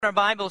Our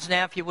Bibles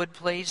now, if you would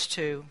please,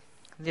 to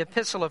the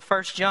epistle of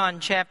 1 John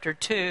chapter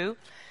 2.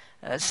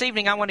 This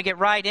evening I want to get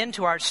right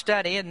into our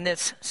study in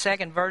this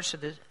second verse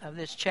of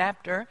this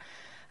chapter.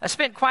 I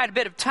spent quite a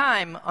bit of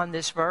time on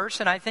this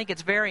verse, and I think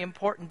it's very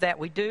important that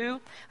we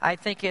do. I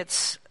think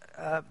it's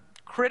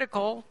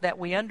critical that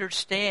we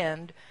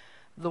understand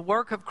the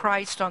work of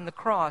Christ on the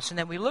cross, and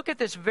that we look at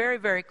this very,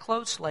 very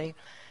closely.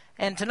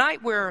 And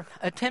tonight we're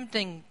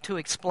attempting to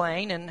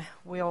explain, and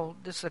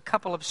this is a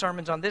couple of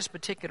sermons on this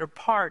particular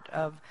part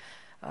of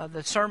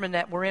the sermon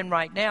that we're in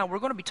right now. We're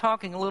going to be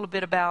talking a little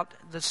bit about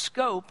the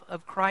scope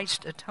of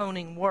Christ's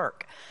atoning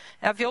work.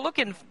 Now, if you'll look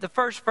in the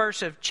first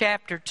verse of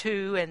chapter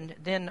 2, and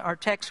then our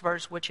text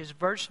verse, which is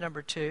verse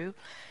number 2,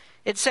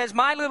 it says,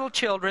 "My little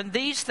children,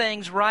 these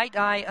things write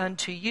I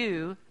unto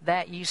you,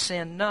 that ye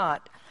sin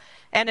not.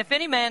 And if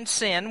any man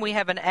sin, we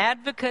have an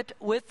advocate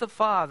with the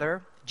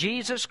Father,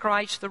 Jesus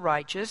Christ the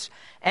righteous,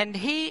 and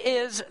he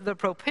is the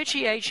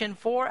propitiation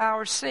for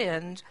our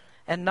sins,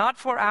 and not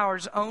for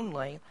ours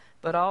only,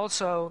 but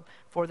also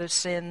for the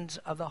sins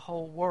of the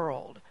whole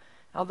world."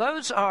 Now,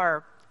 those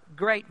are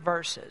great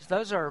verses.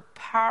 Those are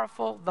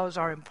powerful. Those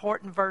are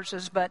important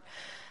verses, but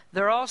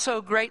they're also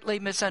greatly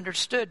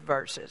misunderstood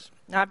verses.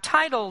 Now, I've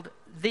titled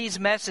these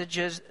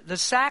messages, "The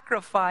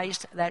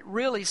Sacrifice That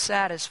Really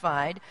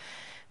Satisfied,"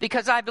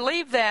 because I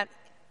believe that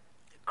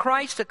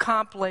Christ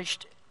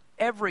accomplished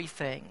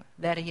everything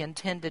that he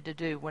intended to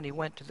do when he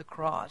went to the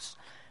cross.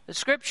 The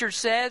scripture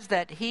says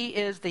that he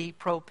is the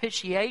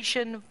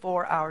propitiation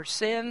for our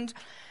sins,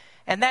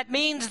 and that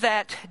means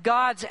that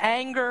God's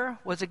anger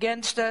was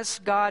against us,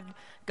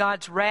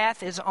 God's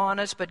wrath is on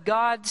us, but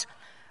God's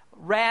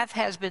wrath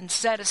has been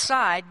set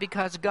aside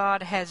because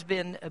God has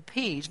been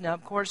appeased. Now,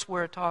 of course,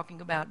 we're talking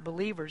about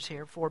believers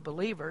here, for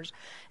believers,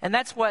 and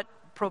that's what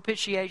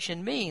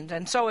propitiation means.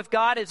 And so if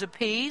God is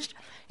appeased,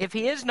 if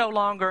he is no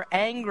longer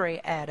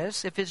angry at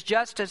us, if his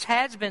justice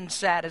has been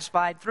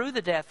satisfied through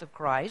the death of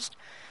Christ,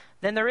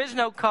 then there is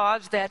no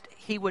cause that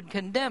he would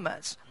condemn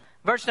us.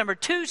 Verse number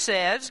 2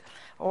 says,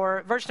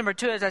 or verse number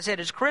 2, as I said,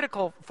 is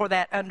critical for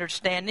that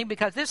understanding,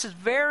 because this is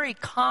very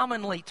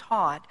commonly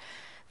taught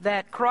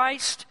that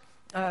Christ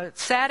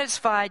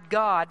satisfied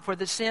God for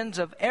the sins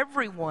of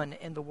everyone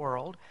in the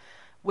world,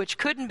 which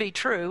couldn't be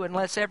true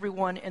unless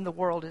everyone in the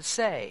world is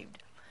saved.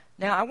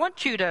 Now, I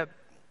want you to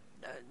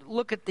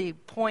look at the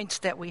points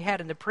that we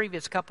had in the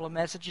previous couple of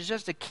messages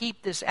just to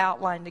keep this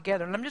outline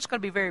together. And I'm just going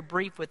to be very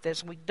brief with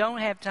this. We don't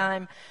have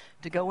time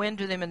to go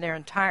into them in their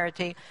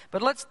entirety.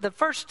 But the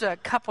first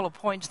couple of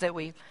points that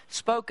we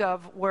spoke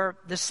of were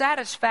the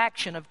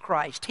satisfaction of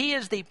Christ. He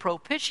is the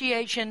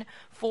propitiation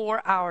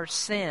for our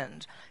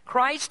sins.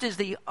 Christ is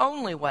the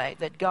only way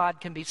that God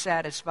can be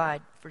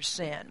satisfied for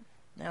sin.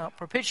 Now,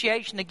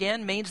 propitiation,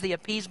 again, means the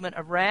appeasement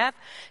of wrath.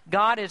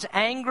 God is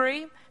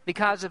angry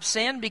because of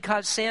sin,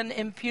 because sin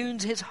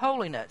impugns his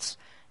holiness.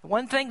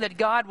 One thing that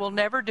God will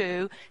never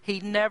do, he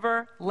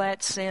never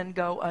lets sin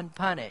go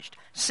unpunished.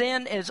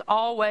 Sin is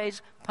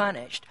always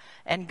punished.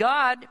 And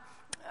God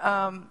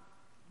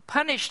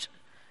punished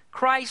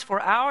Christ for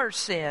our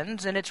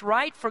sins, and it's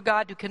right for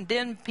God to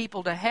condemn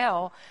people to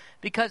hell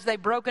because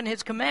they've broken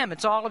his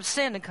commandments. All have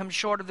sinned and come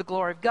short of the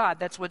glory of God.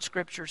 That's what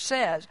Scripture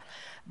says.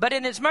 But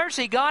in his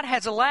mercy, God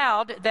has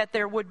allowed that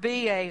there would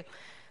be a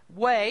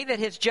way that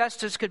his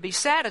justice could be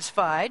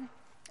satisfied,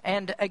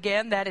 and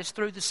again, that is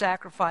through the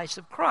sacrifice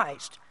of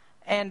Christ.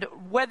 And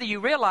whether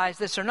you realize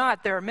this or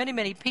not, there are many,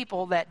 many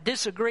people that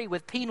disagree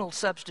with penal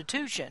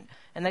substitution,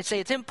 and they say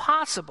it's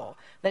impossible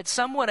that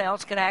someone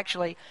else can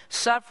actually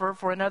suffer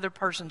for another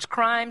person's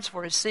crimes,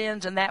 for his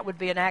sins, and that would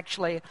be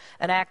actually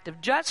an act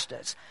of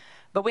justice.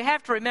 But we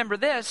have to remember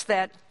this,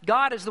 that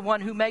God is the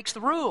one who makes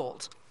the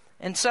rules.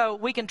 And so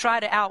we can try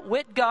to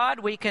outwit God,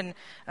 we can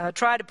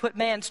try to put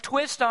man's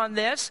twist on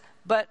this,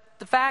 but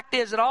the fact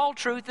is that all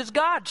truth is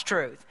God's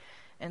truth.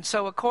 And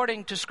so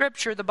according to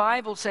Scripture, the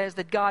Bible says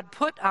that God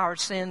put our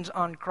sins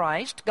on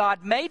Christ,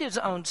 God made his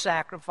own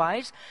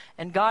sacrifice,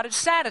 and God is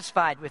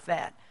satisfied with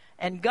that.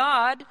 And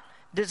God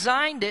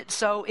designed it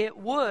so it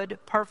would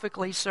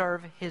perfectly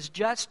serve his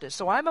justice.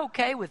 So I'm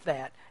okay with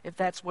that, if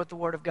that's what the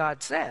Word of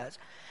God says.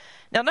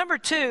 Now, number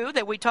 2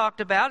 that we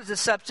talked about is the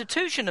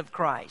substitution of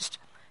Christ.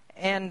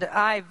 And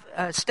I've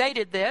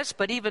stated this,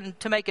 but even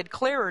to make it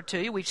clearer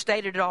to you, we've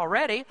stated it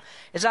already.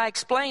 As I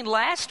explained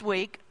last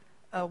week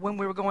when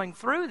we were going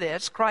through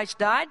this, Christ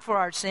died for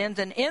our sins,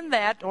 and in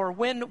that, or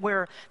when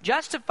we're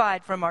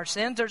justified from our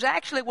sins, there's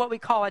actually what we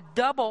call a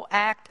double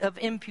act of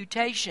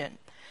imputation.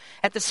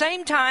 At the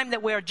same time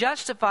that we are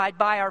justified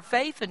by our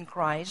faith in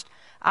Christ,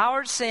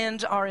 our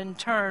sins are in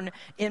turn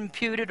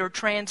imputed or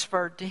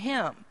transferred to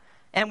him.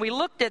 And we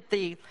looked at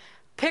the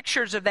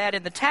pictures of that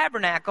in the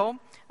tabernacle.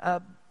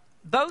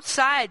 Both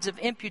sides of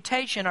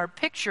imputation are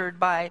pictured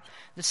by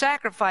the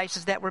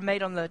sacrifices that were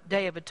made on the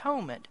Day of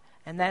Atonement.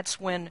 And that's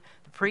when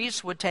the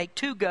priest would take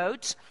 2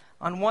 goats.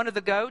 On one of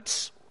the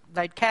goats,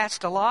 they'd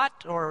cast a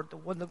lot, or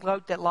the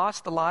goat that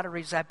lost the lot, or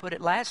as I put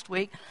it last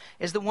week,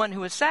 is the one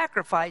who was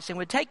sacrificed. And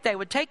they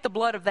would take the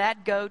blood of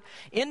that goat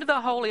into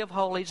the Holy of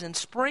Holies and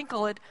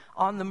sprinkle it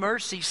on the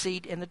mercy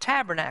seat in the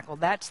tabernacle.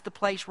 That's the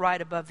place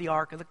right above the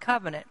Ark of the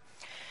Covenant.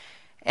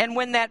 And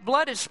when that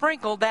blood is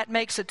sprinkled, that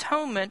makes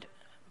atonement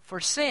for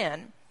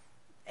sin.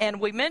 And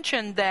we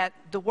mentioned that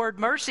the word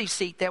mercy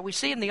seat that we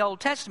see in the Old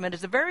Testament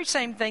is the very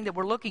same thing that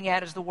we're looking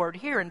at as the word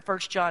here in 1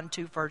 John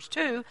 2, verse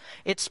 2.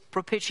 It's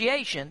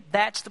propitiation.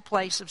 That's the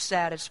place of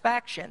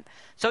satisfaction.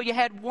 So you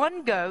had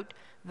one goat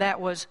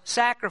that was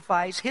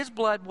sacrificed. His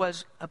blood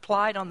was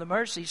applied on the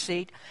mercy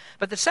seat.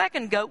 But the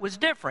second goat was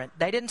different.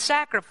 They didn't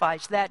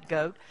sacrifice that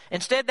goat.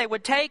 Instead, they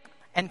would take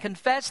and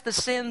confess the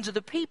sins of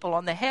the people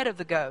on the head of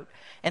the goat.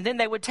 And then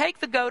they would take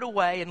the goat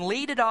away and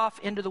lead it off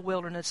into the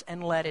wilderness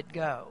and let it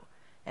go.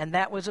 And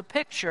that was a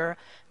picture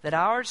that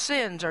our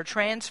sins are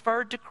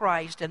transferred to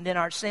Christ, and then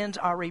our sins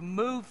are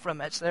removed from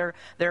us.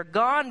 They're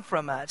gone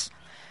from us.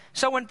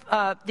 So when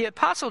the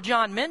Apostle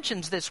John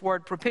mentions this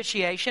word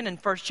propitiation in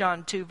 1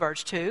 John 2,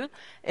 verse 2,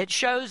 it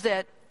shows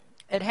that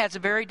it has a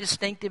very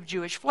distinctive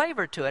Jewish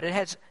flavor to it.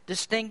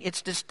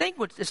 It's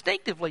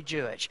distinctively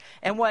Jewish.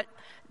 And what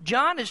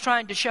John is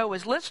trying to show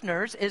his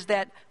listeners is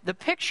that the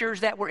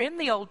pictures that were in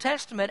the Old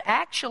Testament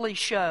actually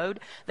showed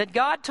that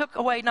God took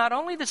away not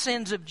only the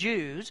sins of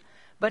Jews,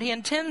 but he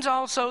intends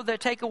also to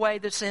take away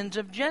the sins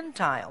of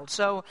Gentiles.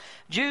 So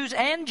Jews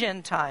and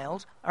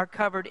Gentiles are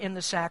covered in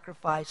the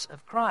sacrifice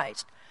of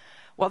Christ.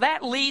 Well,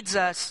 that leads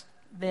us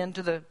then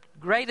to the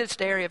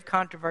greatest area of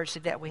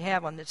controversy that we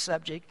have on this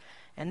subject.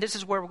 And this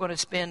is where we're going to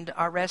spend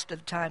our rest of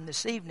the time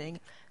this evening.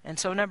 And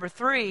so number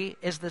 3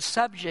 is the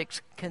subjects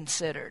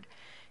considered.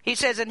 He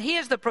says, and he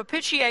is the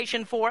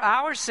propitiation for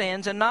our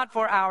sins, and not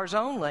for ours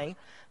only,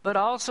 but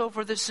also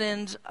for the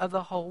sins of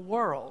the whole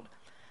world.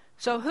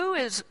 So who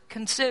is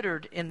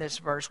considered in this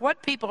verse?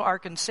 What people are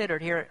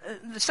considered here?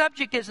 The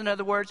subject is, in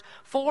other words,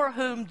 for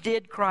whom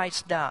did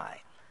Christ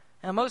die?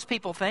 Now, most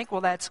people think,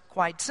 well, that's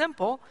quite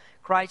simple.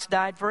 Christ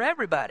died for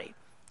everybody.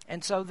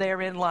 And so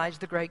therein lies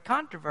the great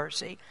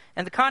controversy.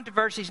 And the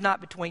controversy is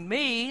not between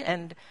me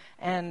and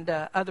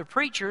other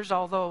preachers,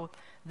 although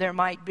there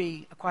might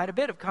be quite a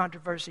bit of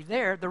controversy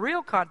there. The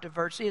real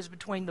controversy is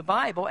between the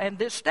Bible and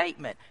this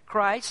statement.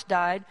 Christ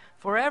died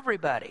for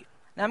everybody.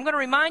 Now, I'm going to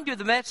remind you of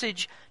the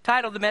message,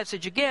 title the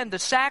message again, The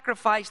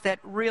Sacrifice That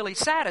Really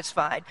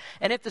Satisfied.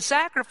 And if the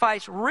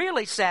sacrifice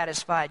really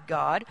satisfied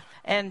God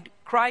and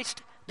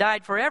Christ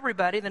died for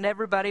everybody, then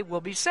everybody will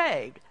be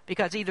saved,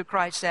 because either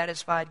Christ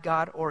satisfied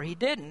God or he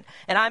didn't.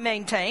 And I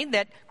maintain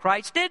that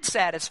Christ did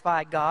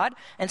satisfy God,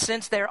 and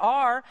since there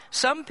are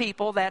some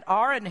people that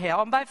are in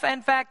hell, and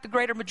in fact the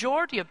greater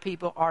majority of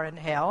people are in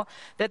hell,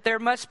 that there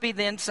must be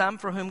then some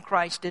for whom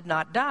Christ did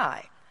not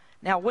die.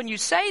 Now, when you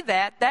say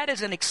that, that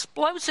is an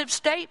explosive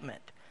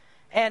statement.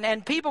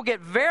 And people get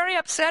very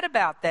upset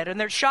about that, and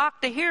they're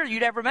shocked to hear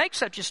you'd ever make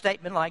such a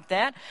statement like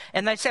that.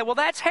 And they say, well,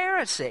 that's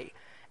heresy.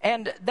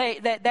 And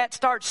that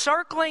starts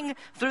circling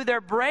through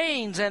their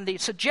brains, and the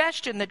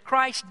suggestion that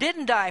Christ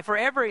didn't die for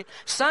every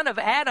son of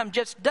Adam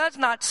just does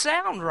not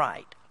sound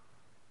right.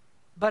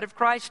 But if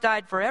Christ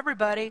died for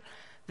everybody,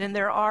 then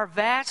there are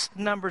vast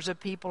numbers of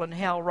people in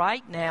hell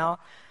right now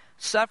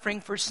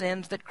suffering for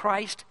sins that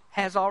Christ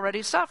has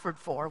already suffered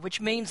for,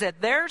 which means that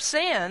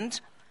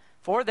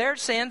for their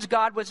sins,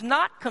 God was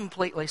not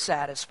completely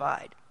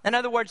satisfied. In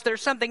other words,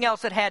 there's something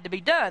else that had to be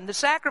done. The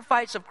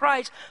sacrifice of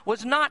Christ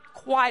was not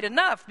quite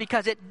enough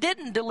because it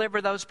didn't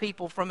deliver those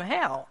people from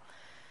hell.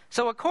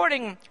 So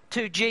according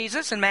to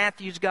Jesus in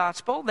Matthew's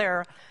gospel,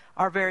 there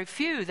are very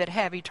few that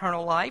have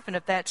eternal life. And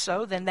if that's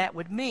so, then that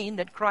would mean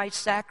that Christ's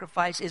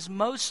sacrifice is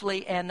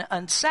mostly an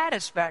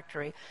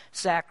unsatisfactory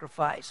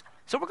sacrifice.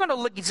 So we're going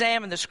to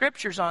examine the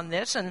scriptures on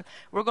this, and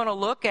we're going to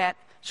look at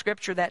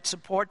scripture that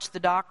supports the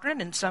doctrine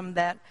and some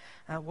that,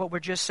 what we're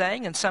just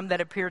saying, and some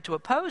that appear to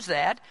oppose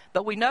that.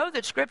 But we know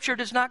that scripture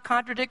does not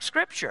contradict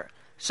scripture.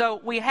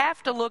 So we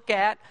have to look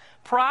at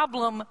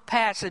problem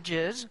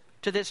passages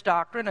to this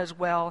doctrine as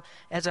well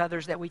as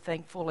others that we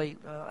think fully,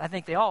 I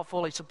think they all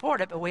fully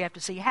support it, but we have to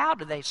see how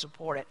do they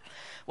support it.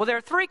 Well, there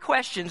are 3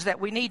 questions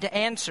that we need to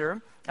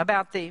answer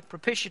about the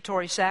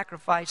propitiatory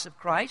sacrifice of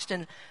Christ,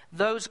 and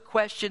those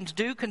questions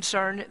do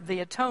concern the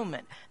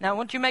atonement. Now, I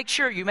want you to make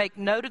sure you make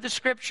note of the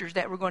scriptures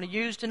that we're going to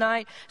use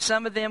tonight.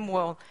 Some of them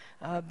will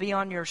be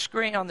on your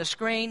screen, on the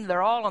screen.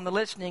 They're all on the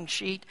listening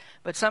sheet,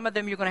 but some of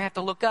them you're going to have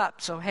to look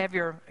up. So have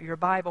your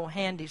Bible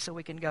handy so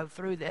we can go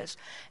through this.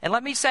 And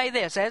let me say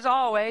this, as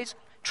always,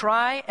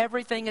 try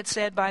everything that's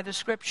said by the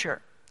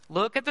scripture.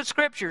 Look at the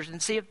scriptures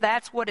and see if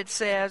that's what it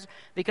says,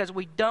 because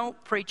we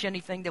don't preach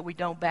anything that we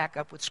don't back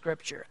up with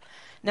scripture.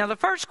 Now, the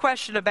first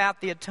question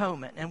about the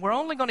atonement, and we're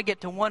only going to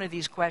get to one of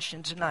these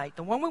questions tonight.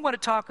 The one we want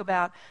to talk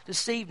about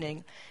this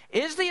evening,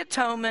 is the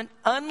atonement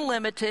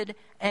unlimited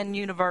and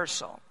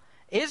universal?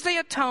 Is the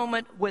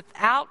atonement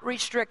without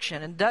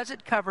restriction, and does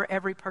it cover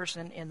every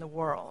person in the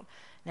world?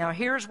 Now,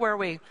 here's where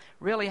we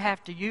really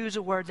have to use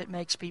a word that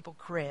makes people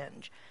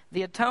cringe.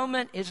 The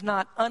atonement is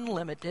not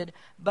unlimited,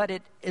 but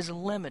it is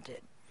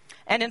limited.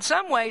 And in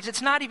some ways,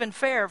 it's not even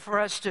fair for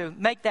us to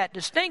make that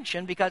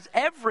distinction because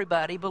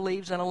everybody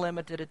believes in a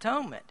limited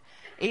atonement.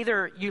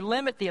 Either you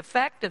limit the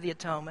effect of the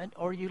atonement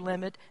or you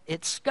limit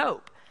its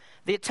scope.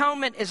 The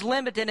atonement is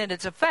limited in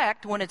its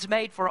effect when it's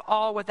made for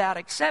all without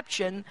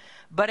exception,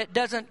 but it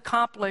doesn't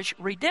accomplish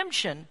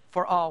redemption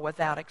for all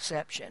without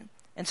exception.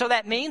 And so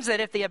that means that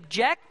if the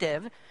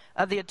objective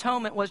of the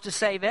atonement was to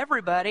save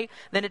everybody,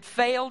 then it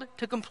failed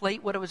to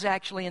complete what it was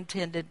actually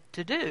intended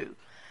to do.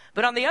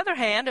 But on the other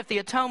hand, if the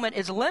atonement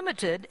is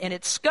limited in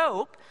its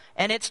scope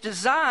and it's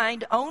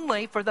designed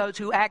only for those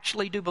who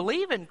actually do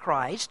believe in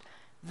Christ,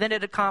 then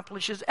it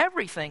accomplishes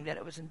everything that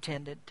it was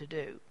intended to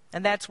do.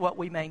 And that's what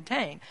we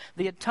maintain.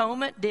 The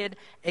atonement did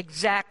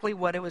exactly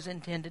what it was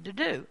intended to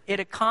do.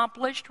 It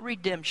accomplished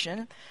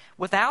redemption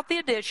without the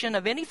addition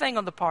of anything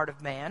on the part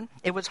of man.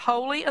 It was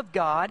wholly of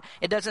God.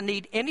 It doesn't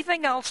need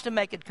anything else to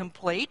make it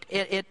complete.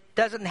 It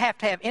doesn't have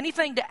to have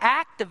anything to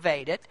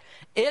activate it.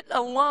 It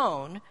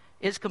alone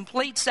is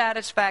complete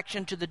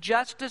satisfaction to the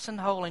justice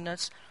and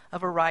holiness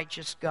of a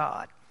righteous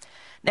God.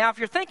 Now, if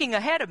you're thinking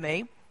ahead of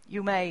me,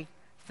 you may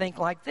think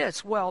like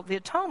this. Well, the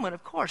atonement,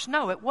 of course,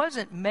 no, it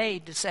wasn't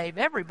made to save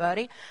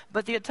everybody,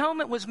 but the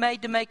atonement was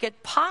made to make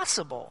it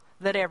possible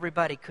that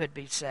everybody could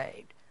be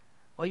saved.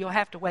 Well, you'll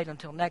have to wait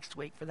until next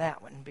week for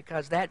that one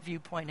because that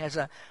viewpoint has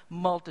a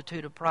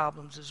multitude of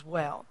problems as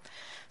well.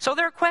 So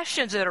there are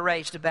questions that are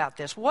raised about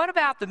this. What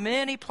about the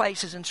many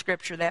places in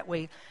Scripture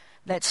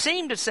that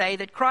seem to say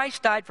that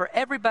Christ died for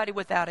everybody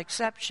without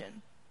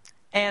exception?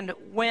 And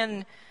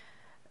when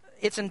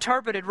it's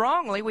interpreted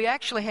wrongly, we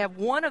actually have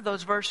one of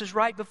those verses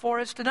right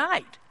before us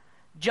tonight.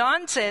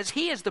 John says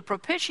he is the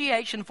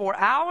propitiation for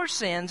our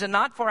sins, and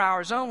not for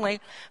ours only,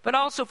 but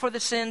also for the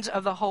sins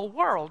of the whole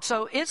world.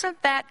 So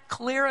isn't that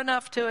clear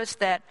enough to us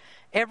that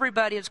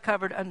everybody is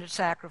covered under the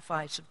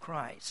sacrifice of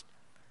Christ?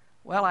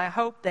 Well, I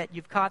hope that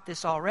you've caught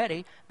this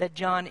already, that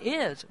John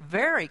is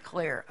very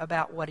clear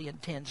about what he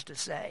intends to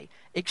say,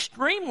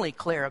 extremely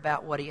clear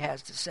about what he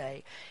has to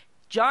say.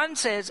 John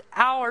says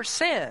our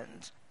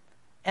sins.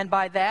 And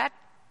by that,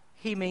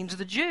 he means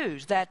the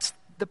Jews. That's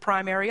the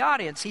primary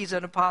audience. He's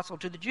an apostle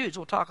to the Jews.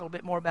 We'll talk a little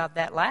bit more about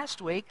that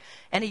last week.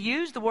 And he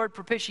used the word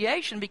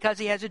propitiation because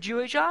he has a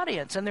Jewish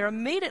audience. And they're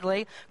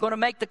immediately going to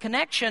make the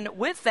connection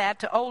with that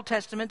to Old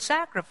Testament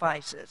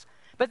sacrifices.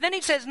 But then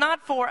he says,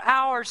 not for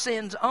our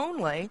sins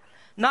only,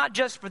 not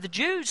just for the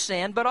Jews'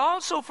 sin, but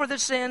also for the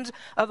sins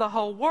of the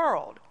whole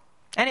world.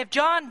 And if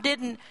John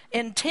didn't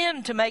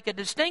intend to make a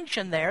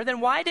distinction there, then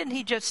why didn't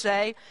he just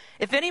say,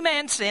 if any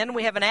man sin,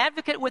 we have an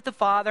advocate with the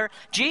Father,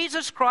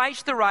 Jesus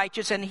Christ the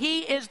righteous, and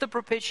he is the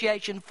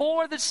propitiation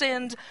for the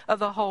sins of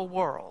the whole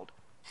world.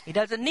 He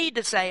doesn't need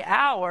to say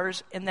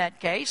ours in that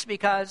case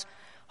because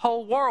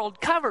whole world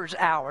covers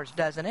ours,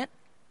 doesn't it?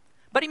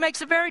 But he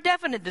makes a very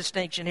definite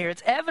distinction here.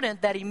 It's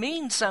evident that he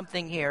means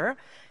something here.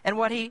 And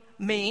what he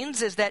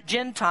means is that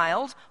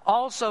Gentiles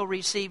also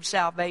receive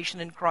salvation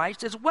in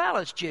Christ as well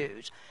as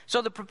Jews.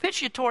 So the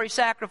propitiatory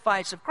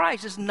sacrifice of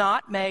Christ is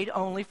not made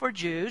only for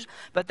Jews,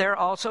 but there are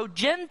also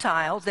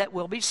Gentiles that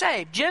will be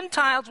saved.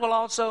 Gentiles will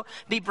also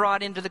be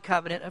brought into the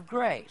covenant of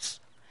grace.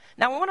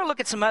 Now, we want to look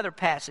at some other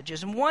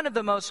passages. And one of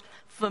the most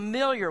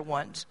familiar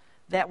ones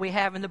that we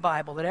have in the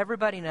Bible that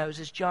everybody knows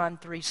is John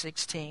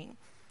 3:16.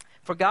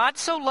 For God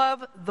so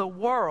loved the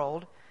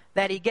world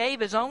that he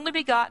gave his only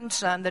begotten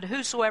Son, that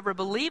whosoever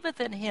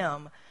believeth in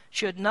him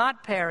should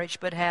not perish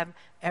but have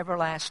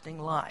everlasting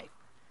life.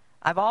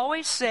 I've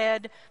always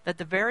said that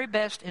the very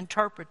best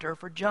interpreter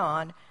for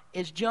John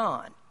is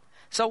John.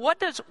 So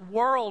what does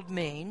world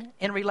mean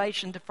in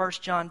relation to 1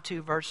 John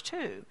 2, verse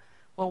 2?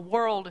 Well,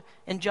 world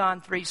in John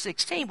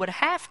 3:16 would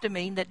have to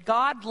mean that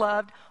God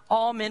loved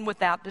all men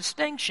without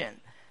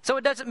distinction. So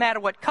it doesn't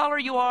matter what color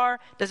you are,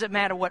 doesn't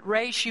matter what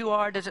race you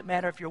are, doesn't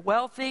matter if you're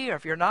wealthy or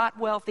if you're not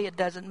wealthy, it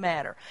doesn't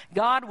matter.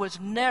 God was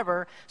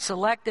never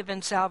selective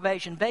in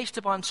salvation based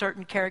upon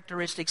certain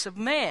characteristics of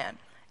man.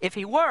 If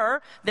he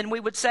were, then we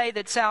would say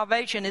that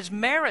salvation is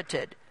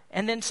merited,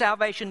 and then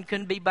salvation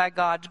can be by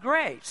God's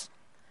grace.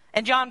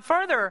 And John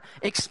further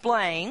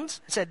explains,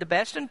 said the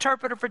best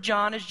interpreter for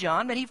John is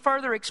John, but he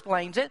further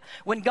explains it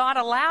when God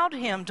allowed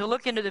him to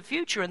look into the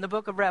future in the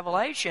book of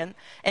Revelation.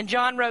 And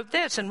John wrote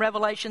this in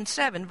Revelation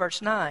 7,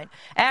 verse 9.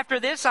 After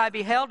this I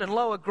beheld, and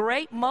lo, a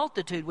great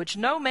multitude, which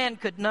no man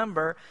could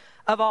number,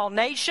 of all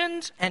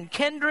nations and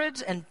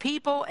kindreds and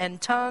people and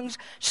tongues,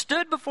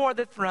 stood before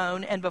the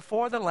throne and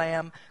before the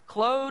Lamb,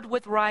 clothed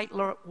with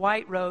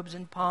white robes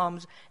and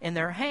palms in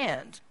their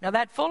hands. Now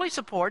that fully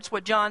supports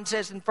what John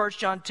says in 1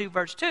 John 2,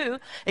 verse 2,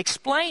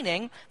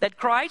 explaining that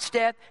Christ's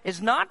death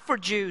is not for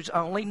Jews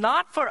only,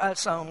 not for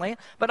us only,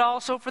 but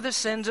also for the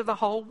sins of the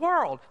whole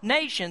world.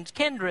 Nations,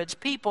 kindreds,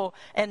 people,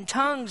 and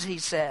tongues, he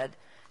said,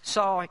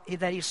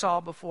 that he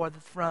saw before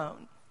the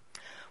throne.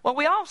 Well,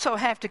 we also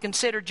have to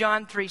consider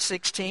John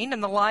 3:16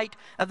 in the light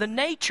of the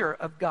nature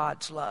of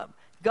God's love.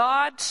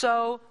 God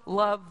so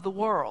loved the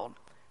world.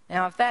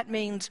 Now, if that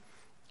means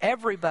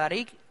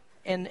everybody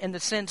in the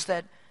sense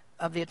that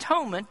of the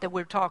atonement that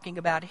we're talking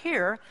about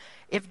here,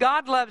 if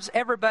God loves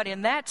everybody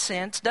in that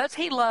sense, does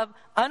he love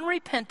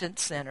unrepentant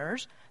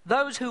sinners?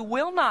 those who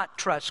will not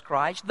trust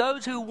Christ,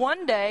 those who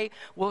one day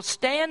will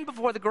stand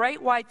before the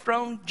great white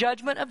throne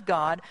judgment of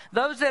God,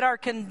 those that are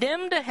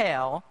condemned to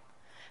hell,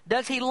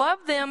 does he love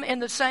them in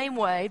the same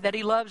way that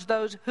he loves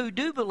those who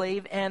do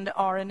believe and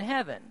are in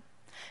heaven?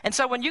 And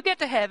so when you get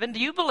to heaven, do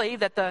you believe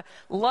that the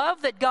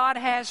love that God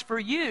has for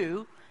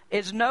you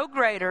is no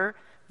greater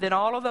than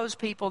all of those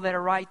people that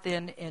are right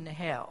then in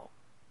hell?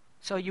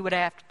 So you would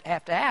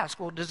have to ask,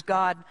 well, does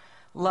God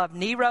love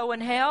Nero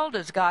in hell?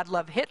 Does God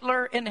love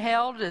Hitler in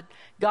hell? Did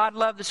God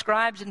love the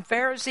scribes and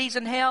Pharisees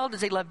in hell?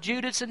 Does he love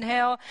Judas in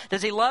hell?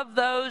 Does he love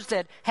those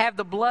that have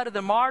the blood of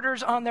the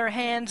martyrs on their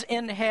hands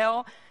in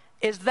hell?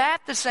 Is that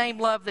the same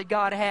love that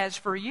God has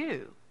for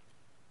you?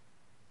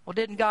 Well,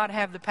 didn't God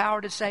have the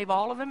power to save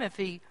all of them if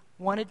he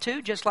wanted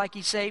to, just like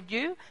he saved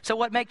you? So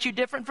what makes you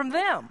different from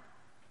them?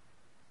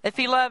 If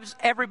he loves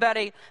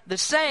everybody the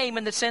same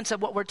in the sense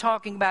of what we're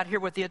talking about here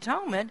with the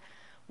atonement,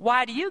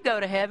 why do you go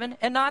to heaven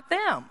and not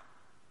them?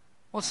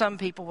 Well, some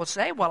people will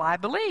say, well, I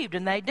believed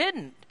and they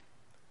didn't.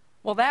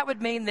 Well, that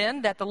would mean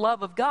then that the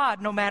love of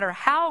God, no matter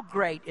how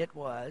great it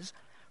was,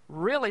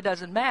 really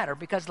doesn't matter,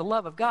 because the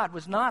love of God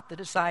was not the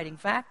deciding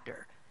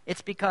factor.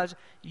 It's because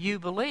you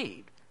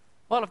believed.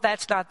 Well, if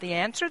that's not the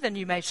answer, then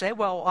you may say,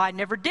 well, I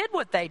never did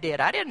what they did.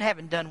 I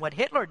haven't done what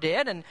Hitler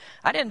did, and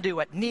I didn't do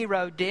what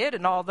Nero did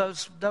and all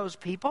those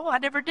people. I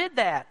never did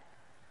that.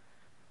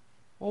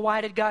 Well, why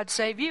did God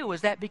save you?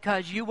 Was that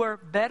because you were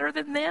better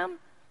than them?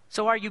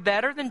 So are you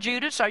better than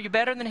Judas? Are you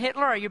better than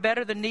Hitler? Are you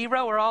better than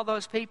Nero or all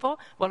those people?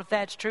 Well, if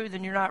that's true,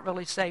 then you're not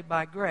really saved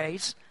by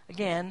grace.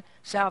 Again,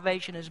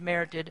 salvation is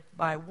merited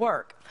by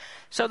work.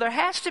 So there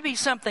has to be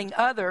something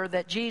other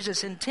that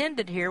Jesus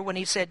intended here when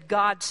he said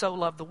God so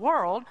loved the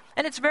world,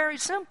 and it's very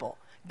simple.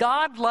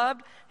 God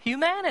loved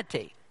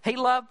humanity. He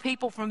loved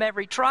people from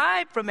every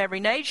tribe, from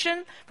every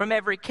nation, from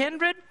every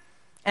kindred,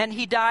 and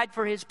he died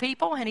for his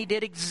people, and he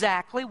did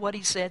exactly what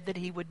he said that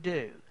he would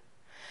do.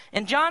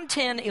 In John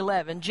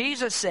 10:11,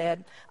 Jesus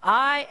said,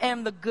 I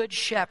am the good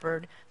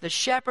shepherd. The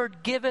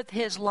shepherd giveth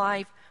his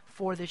life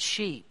for the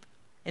sheep.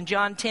 In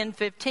John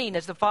 10:15,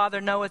 as the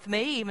Father knoweth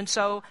me, even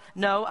so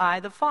know I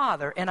the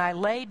Father, and I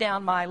lay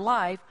down my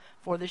life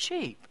for the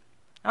sheep.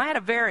 Now, I had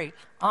a very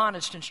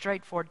honest and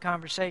straightforward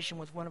conversation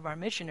with one of our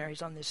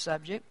missionaries on this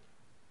subject,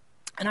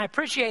 and I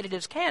appreciated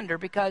his candor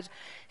because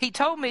he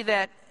told me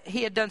that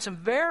he had done some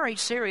very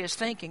serious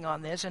thinking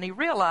on this, and he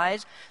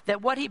realized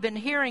that what he'd been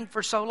hearing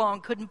for so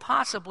long couldn't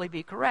possibly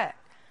be correct.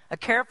 A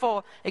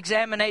careful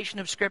examination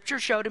of Scripture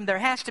showed him there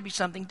has to be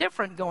something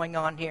different going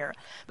on here.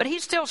 But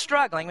he's still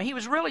struggling. I mean, he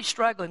was really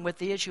struggling with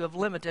the issue of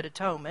limited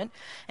atonement.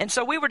 And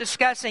so we were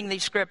discussing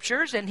these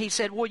Scriptures, and he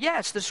said, well,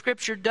 yes, the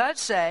Scripture does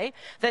say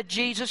that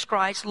Jesus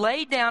Christ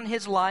laid down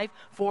his life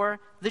for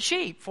the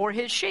sheep, for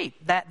his sheep.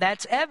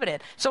 That's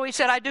evident. So he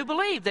said, I do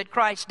believe that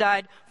Christ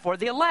died for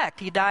the elect.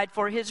 He died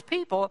for his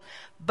people.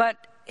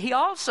 But he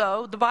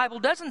also, the Bible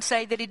doesn't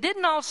say that he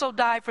didn't also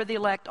die for the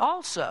elect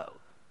also.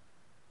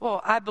 Well,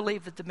 I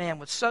believe that the man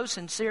was so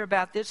sincere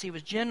about this. He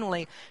was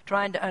genuinely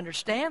trying to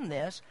understand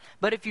this.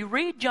 But if you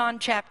read John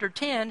chapter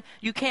 10,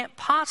 you can't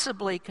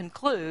possibly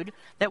conclude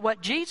that what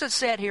Jesus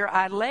said here,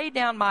 I lay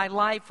down my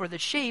life for the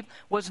sheep,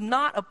 was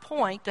not a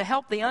point to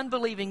help the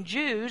unbelieving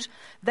Jews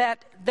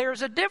that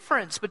there's a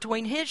difference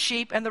between his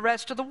sheep and the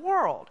rest of the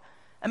world.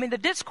 I mean, the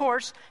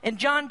discourse in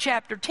John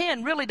chapter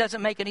 10 really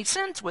doesn't make any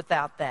sense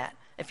without that.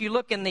 If you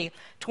look in the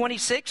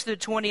 26th to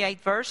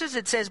 28th verses,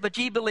 it says, but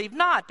ye believe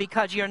not,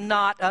 because ye are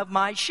not of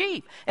my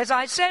sheep. As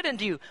I said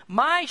unto you,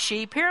 my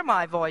sheep hear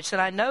my voice,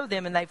 and I know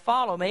them, and they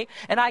follow me,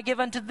 and I give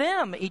unto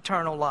them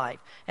eternal life,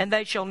 and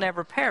they shall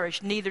never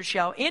perish, neither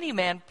shall any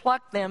man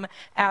pluck them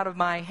out of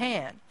my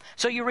hand.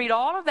 So you read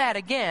all of that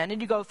again,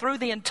 and you go through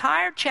the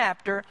entire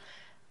chapter,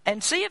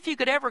 and see if you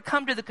could ever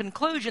come to the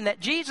conclusion that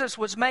Jesus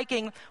was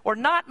making or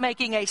not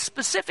making a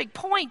specific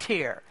point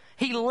here.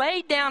 He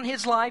laid down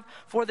his life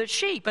for the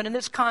sheep. And in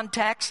this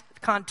context,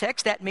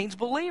 that means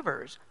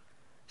believers.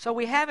 So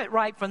we have it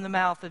right from the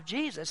mouth of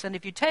Jesus. And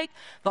if you take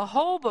the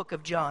whole book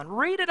of John,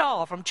 read it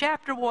all from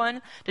chapter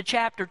 1 to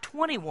chapter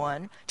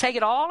 21, take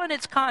it all in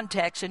its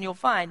context, and you'll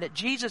find that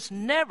Jesus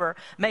never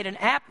made an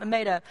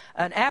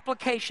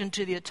application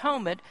to the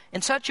atonement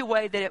in such a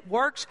way that it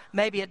works,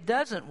 maybe it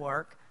doesn't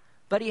work.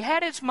 But he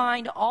had his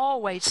mind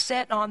always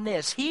set on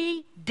this.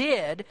 He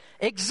did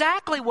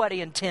exactly what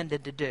he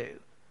intended to do.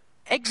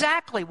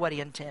 Exactly what he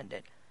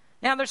intended.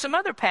 Now, there's some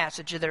other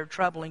passages that are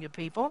troubling to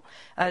people.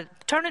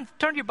 Turn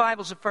your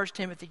Bibles to 1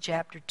 Timothy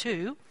chapter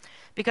 2,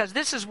 because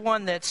this is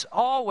one that's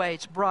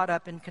always brought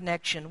up in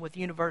connection with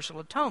universal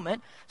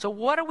atonement. So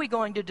what are we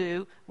going to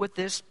do with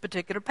this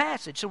particular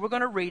passage? So we're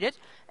going to read it,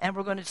 and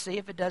we're going to see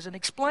if it doesn't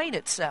explain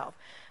itself.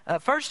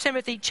 1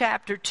 Timothy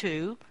chapter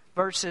 2,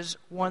 verses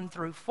 1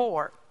 through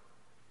 4.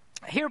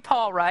 Here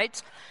Paul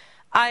writes,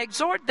 I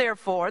exhort,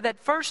 therefore,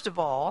 that first of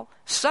all,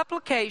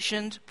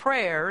 supplications,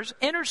 prayers,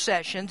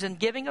 intercessions, and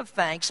giving of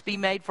thanks be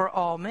made for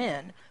all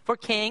men, for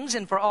kings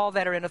and for all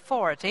that are in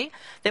authority,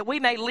 that we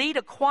may lead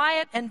a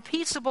quiet and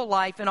peaceable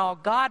life in all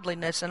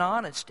godliness and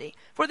honesty.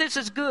 For this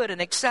is good and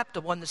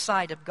acceptable in the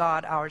sight of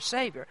God our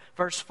Savior.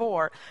 Verse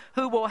 4,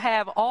 who will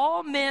have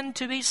all men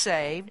to be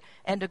saved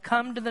and to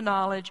come to the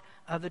knowledge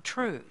of the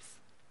truth.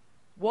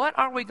 What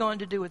are we going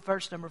to do with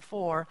verse number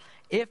 4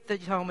 if the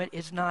atonement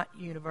is not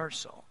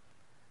universal?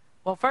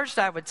 Well, first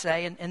I would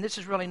say, and this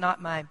is really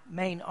not my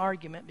main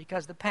argument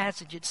because the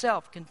passage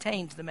itself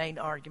contains the main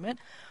argument,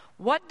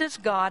 what does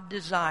God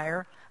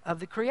desire of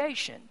the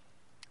creation?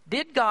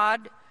 Did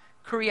God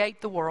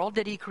create the world?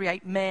 Did he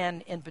create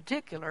man in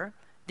particular?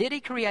 Did he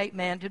create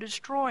man to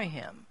destroy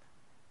him?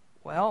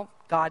 Well,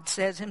 God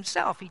says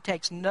himself he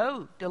takes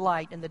no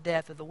delight in the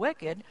death of the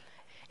wicked.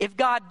 If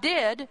God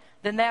did,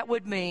 then that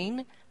would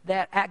mean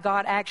that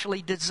God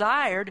actually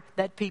desired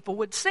that people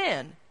would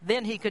sin.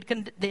 Then he could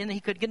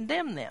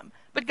condemn them.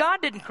 But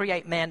God didn't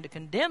create man to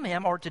condemn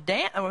him or to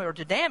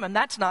damn him.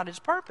 That's not his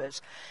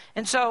purpose.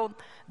 And so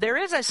there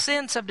is a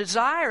sense of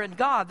desire in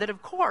God that,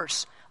 of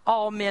course,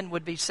 all men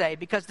would be saved.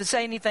 Because to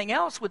say anything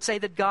else would say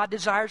that God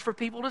desires for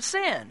people to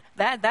sin.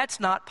 That's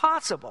not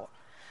possible.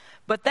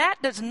 But that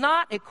does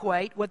not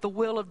equate with the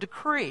will of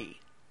decree.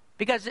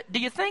 Because do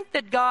you think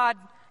that God,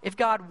 if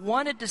God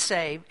wanted to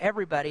save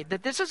everybody,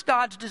 that this is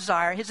God's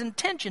desire, his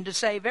intention to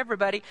save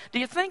everybody, do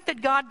you think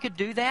that God could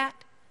do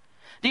that?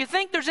 Do you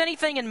think there's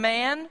anything in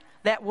man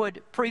that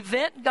would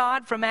prevent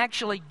God from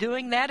actually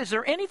doing that? Is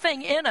there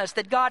anything in us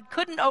that God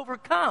couldn't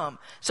overcome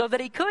so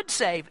that he could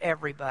save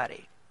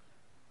everybody?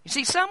 You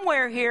see,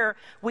 somewhere here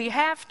we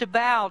have to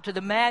bow to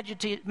the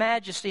majesty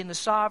and the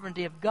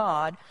sovereignty of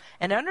God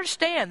and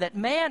understand that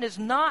man is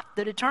not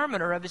the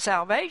determiner of his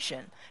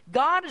salvation.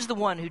 God is the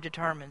one who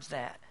determines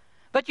that.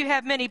 But you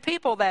have many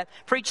people that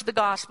preach the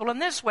gospel in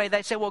this way.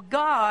 They say, well,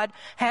 God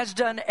has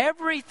done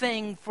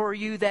everything for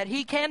you that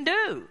he can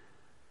do,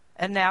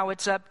 and now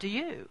it's up to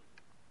you.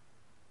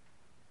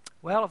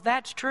 Well, if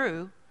that's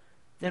true,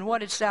 then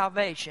what is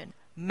salvation?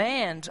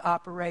 Man's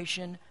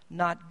operation,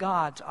 not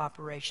God's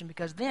operation,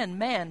 because then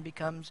man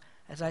becomes,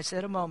 as I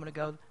said a moment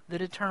ago, the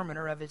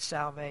determiner of his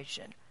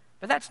salvation.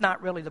 But that's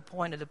not really the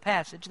point of the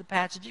passage. The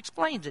passage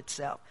explains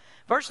itself.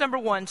 Verse number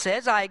 1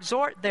 says, I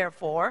exhort,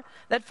 therefore,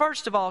 that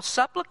first of all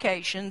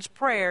supplications,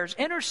 prayers,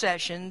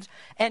 intercessions,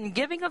 and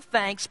giving of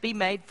thanks be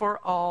made for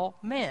all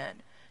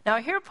men. Now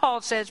here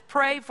Paul says,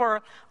 pray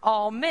for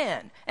all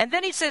men. And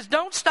then he says,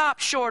 don't stop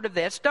short of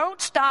this.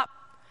 Don't stop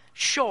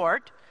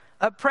short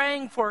of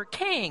praying for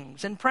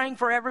kings and praying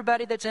for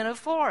everybody that's in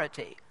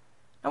authority.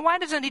 Now why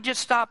doesn't he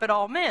just stop at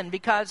all men?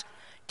 Because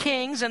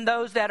kings and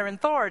those that are in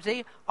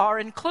authority are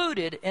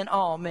included in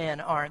all men,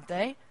 aren't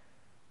they?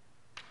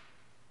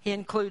 He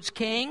includes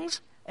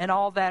kings and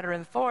all that are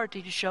in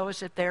authority to show us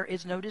that there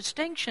is no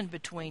distinction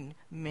between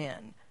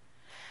men.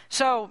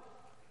 So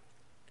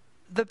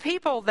the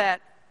people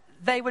that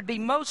they would be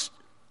most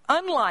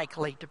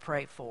unlikely to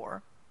pray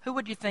for, who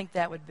would you think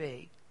that would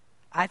be?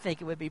 I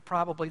think it would be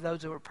probably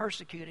those who were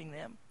persecuting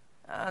them.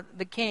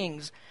 The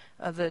kings,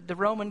 the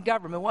Roman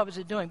government, what was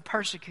it doing?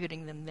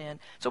 Persecuting them then.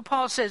 So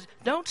Paul says,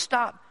 don't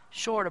stop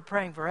short of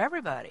praying for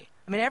everybody.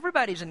 I mean,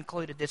 everybody's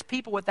included this,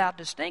 people without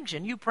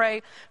distinction. You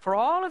pray for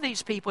all of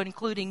these people,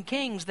 including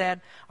kings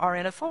that are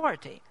in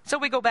authority. So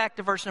we go back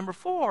to verse number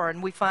 4,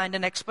 and we find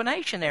an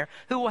explanation there.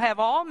 Who will have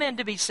all men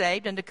to be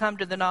saved and to come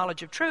to the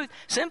knowledge of truth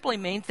simply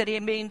means that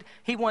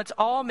he wants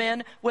all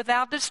men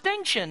without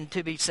distinction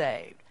to be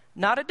saved.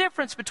 Not a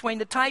difference between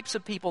the types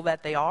of people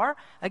that they are.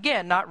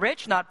 Again, not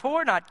rich, not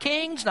poor, not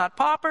kings, not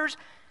paupers.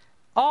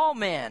 All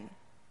men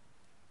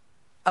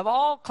of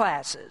all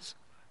classes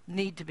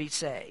need to be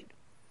saved.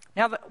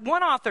 Now,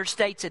 one author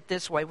states it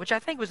this way, which I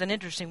think was an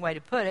interesting way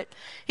to put it.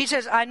 He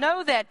says, I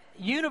know that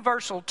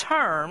universal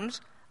terms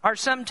are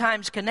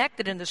sometimes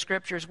connected in the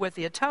Scriptures with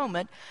the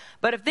atonement,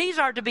 but if these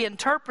are to be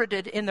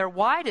interpreted in their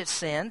widest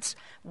sense,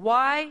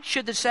 why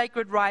should the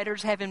sacred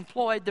writers have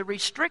employed the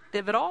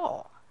restrictive at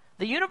all?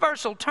 The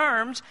universal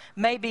terms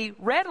may be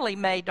readily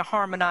made to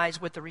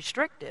harmonize with the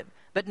restrictive,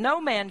 but no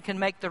man can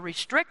make the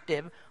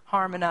restrictive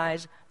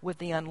harmonize with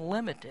the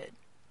unlimited.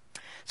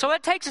 So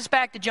that takes us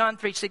back to John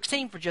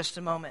 3:16 for just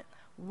a moment.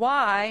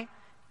 Why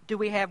do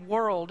we have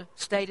world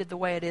stated the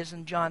way it is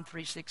in John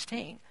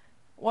 3:16?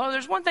 Well,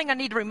 there's one thing I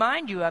need to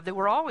remind you of that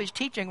we're always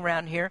teaching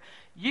around here.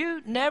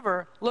 You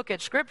never look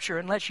at Scripture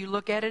unless you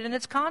look at it in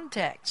its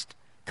context.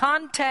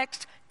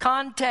 Context,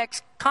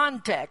 context,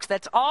 context.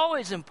 That's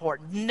always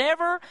important.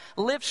 Never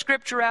lift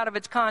Scripture out of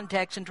its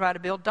context and try to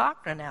build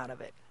doctrine out of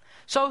it.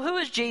 So who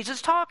is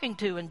Jesus talking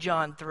to in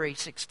John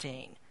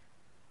 3:16?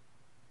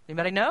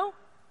 Anybody know?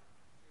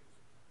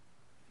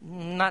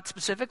 Not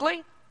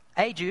specifically.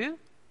 A Jew.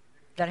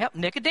 That helped.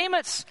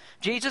 Nicodemus.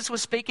 Jesus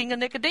was speaking to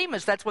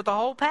Nicodemus. That's what the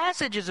whole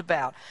passage is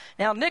about.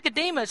 Now,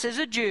 Nicodemus is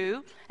a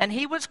Jew, and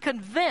he was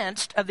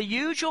convinced of the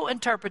usual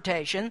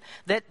interpretation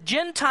that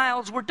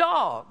Gentiles were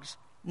dogs.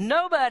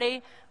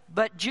 Nobody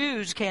but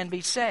Jews can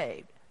be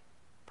saved.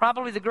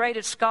 Probably the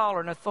greatest scholar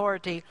and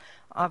authority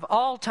of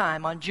all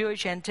time on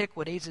Jewish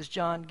antiquities is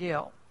John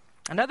Gill.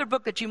 Another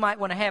book that you might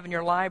want to have in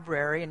your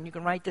library, and you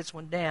can write this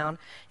one down,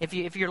 if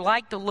you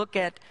like to look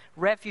at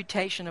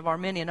refutation of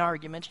Arminian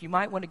arguments, you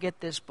might want to get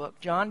this book,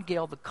 John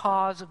Gill, The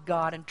Cause of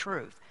God and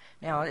Truth.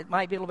 Now, it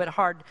might be a little bit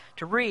hard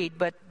to read,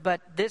 but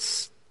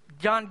this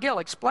John Gill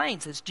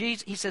explains this.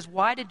 He says,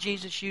 why did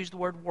Jesus use the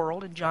word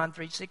world in John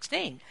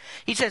 3:16?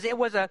 He says it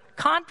was a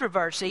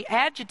controversy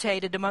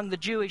agitated among the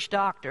Jewish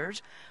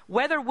doctors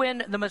whether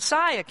when the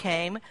Messiah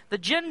came, the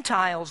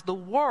Gentiles, the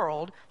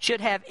world,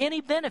 should have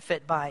any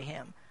benefit by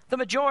him. The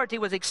majority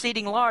was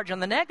exceeding large on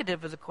the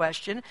negative of the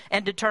question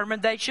and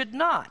determined they should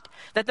not,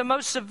 that the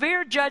most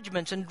severe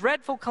judgments and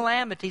dreadful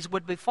calamities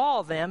would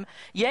befall them,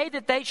 yea,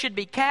 that they should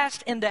be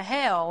cast into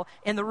hell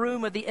in the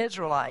room of the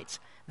Israelites.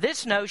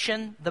 This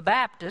notion, the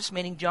Baptists,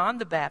 meaning John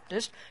the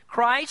Baptist,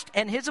 Christ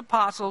and his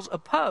apostles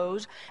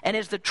oppose, and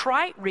is the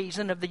trite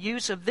reason of the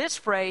use of this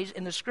phrase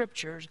in the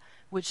Scriptures,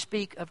 which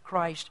speak of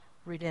Christ's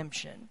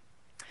redemption.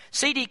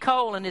 C.D.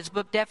 Cole, in his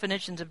book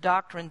Definitions of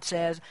Doctrine,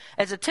 says,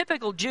 as a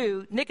typical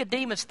Jew,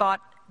 Nicodemus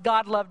thought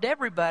God loved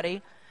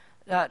everybody,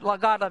 God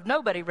loved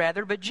nobody,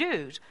 but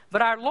Jews.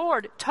 But our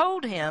Lord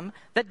told him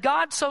that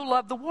God so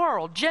loved the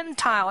world,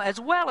 Gentile as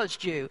well as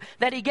Jew,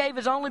 that he gave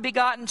his only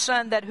begotten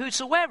Son, that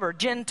whosoever,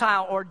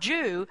 Gentile or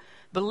Jew,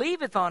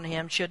 believeth on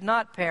him should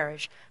not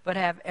perish, but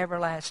have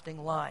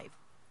everlasting life.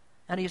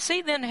 And you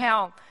see then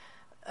how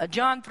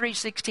John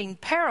 3:16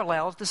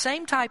 parallels the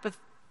same type of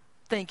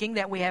thinking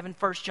that we have in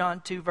 1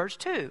 John 2, verse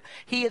 2.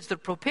 He is the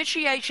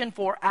propitiation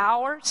for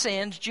our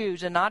sins,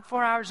 Jews, and not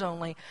for ours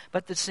only,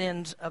 but the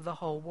sins of the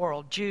whole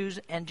world, Jews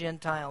and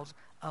Gentiles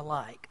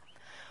alike.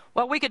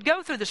 Well, we could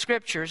go through the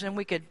Scriptures and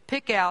we could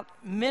pick out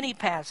many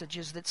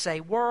passages that say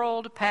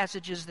world,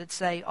 passages that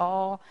say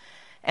all,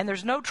 and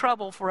there's no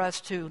trouble for us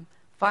to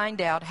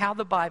find out how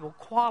the Bible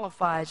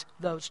qualifies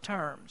those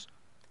terms.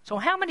 So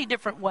how many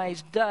different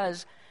ways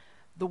does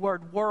the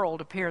word world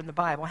appear in the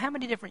Bible? How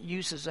many different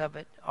uses of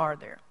it are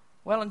there?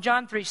 Well, in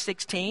John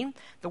 3:16,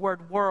 the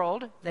word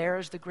world, there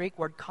is the Greek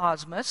word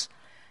cosmos.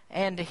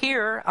 And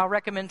here, I'll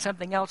recommend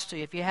something else to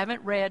you. If you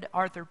haven't read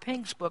Arthur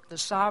Pink's book, The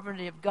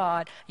Sovereignty of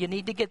God, you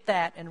need to get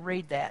that and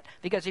read that.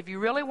 Because if you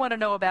really want to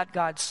know about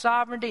God's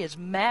sovereignty, His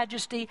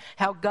majesty,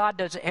 how God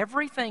does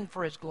everything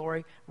for His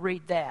glory,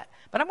 read that.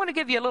 But I'm going to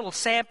give you a little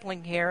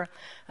sampling here,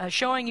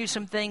 showing you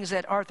some things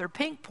that Arthur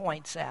Pink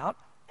points out.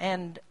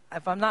 And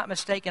if I'm not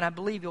mistaken, I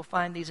believe you'll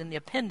find these in the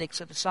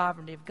appendix of The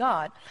Sovereignty of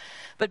God.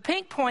 But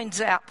Pink points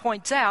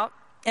out,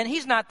 and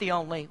he's not the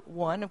only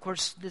one. Of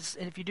course,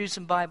 if you do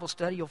some Bible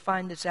study, you'll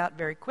find this out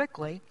very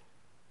quickly.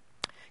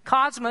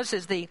 Cosmos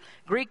is the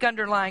Greek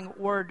underlying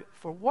word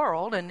for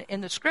world, and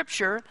in the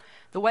Scripture,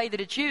 the way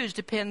that it's used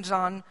depends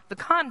on the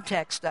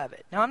context of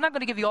it. Now, I'm not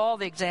going to give you all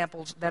the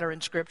examples that are in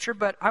Scripture,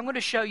 but I'm going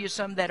to show you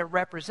some that are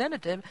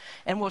representative,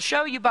 and we'll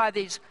show you by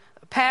these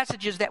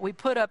passages that we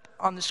put up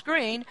on the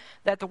screen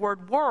that the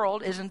word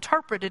world is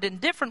interpreted in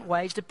different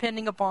ways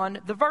depending upon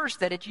the verse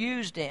that it's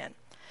used in.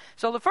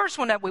 So the first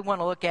one that we want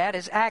to look at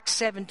is Acts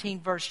 17,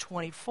 verse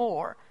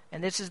 24.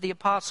 And this is the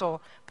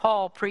Apostle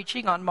Paul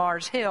preaching on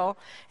Mars Hill.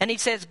 And he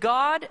says,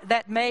 God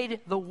that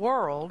made the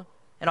world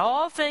and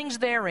all things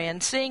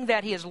therein, seeing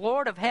that He is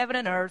Lord of heaven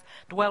and earth,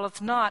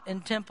 dwelleth not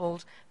in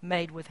temples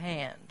made with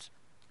hands.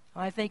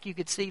 I think you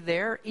could see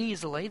there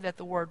easily that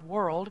the word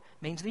world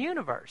means the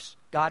universe.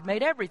 God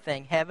made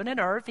everything, heaven and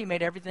earth. He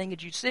made everything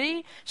that you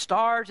see,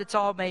 stars, it's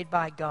all made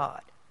by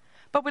God.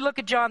 But we look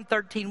at John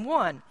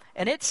 13:1,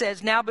 and it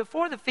says, Now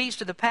before the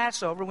feast of the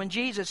Passover, when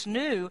Jesus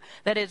knew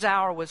that His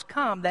hour was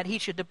come, that He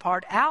should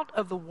depart out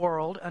of the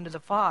world unto the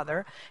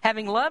Father,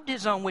 having loved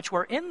His own which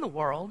were in the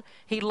world,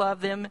 He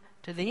loved them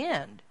to the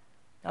end.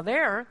 Now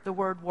there, the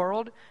word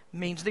world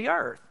means the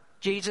earth.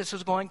 Jesus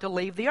was going to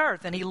leave the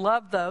earth, and He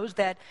loved those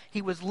that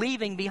He was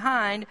leaving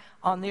behind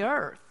on the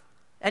earth.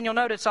 And you'll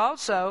notice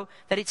also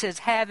that He says,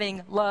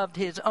 having loved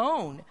His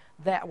own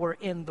that were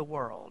in the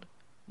world.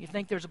 You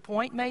think there's a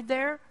point made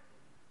there?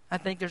 I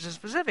think there's a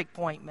specific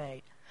point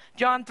made.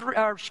 Romans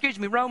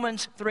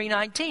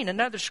 3:19,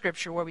 another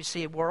scripture where we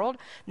see a world.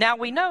 Now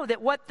we know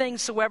that what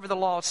things soever the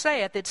law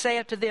saith, it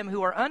saith to them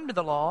who are under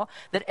the law,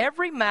 that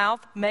every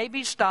mouth may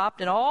be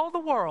stopped, and all the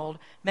world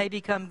may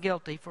become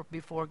guilty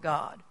before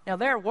God. Now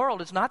their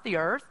world is not the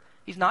earth.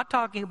 He's not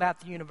talking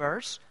about the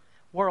universe.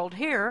 World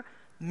here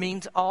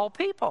means all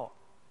people.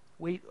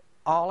 We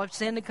all have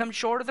sinned and come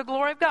short of the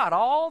glory of God.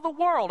 All the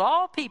world,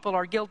 all people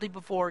are guilty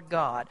before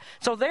God.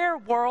 So their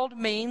world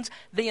means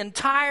the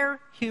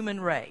entire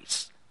human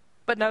race.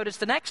 But notice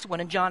the next one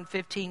in John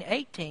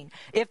 15:18.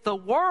 If the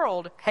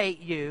world hate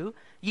you,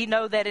 ye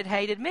know that it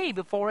hated me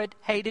before it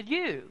hated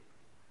you.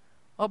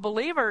 Well,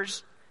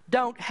 believers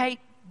don't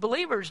hate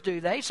believers,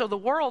 do they? So the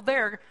world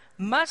there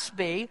must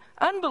be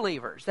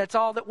unbelievers. That's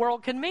all that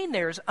world can mean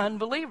there is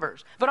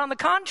unbelievers. But on the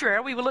contrary,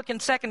 we will look in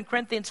 2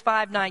 Corinthians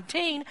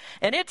 5:19,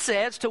 and it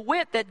says, to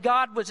wit, that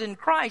God was in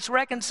Christ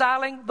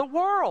reconciling the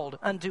world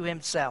unto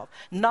himself,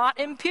 not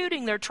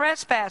imputing their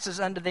trespasses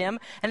unto them,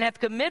 and hath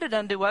committed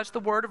unto us the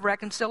word of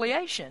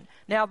reconciliation.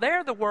 Now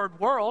there the word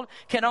world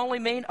can only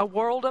mean a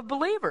world of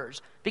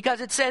believers,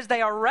 because it says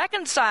they are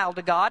reconciled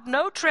to God,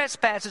 no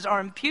trespasses are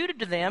imputed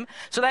to them,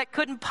 so that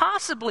couldn't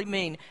possibly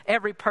mean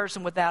every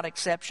person without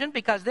exception,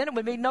 because then it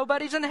would mean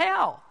nobody's in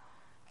hell.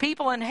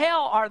 People in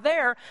hell are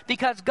there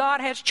because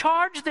God has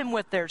charged them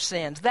with their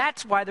sins.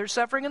 That's why they're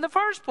suffering in the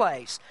first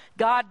place.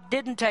 God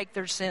didn't take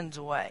their sins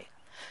away.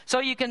 So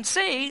you can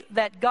see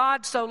that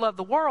God so loved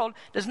the world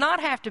does not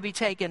have to be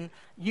taken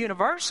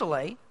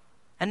universally.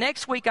 And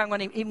next week I'm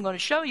even going to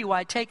show you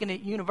why taking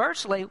it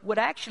universally would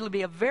actually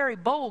be a very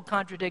bold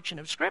contradiction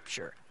of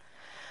Scripture.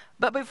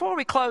 But before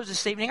we close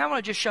this evening, I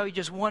want to just show you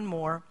just one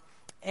more.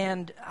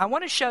 And I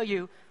want to show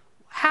you,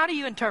 how do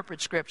you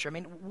interpret Scripture? I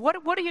mean,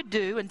 what do you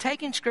do in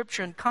taking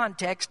Scripture in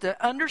context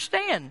to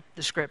understand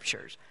the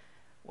Scriptures?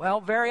 Well,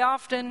 very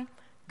often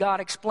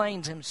God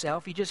explains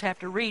himself. You just have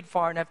to read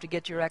far enough to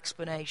get your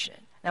explanation.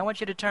 Now I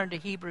want you to turn to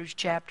Hebrews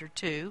chapter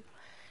 2.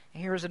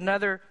 Here's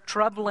another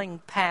troubling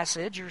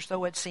passage, or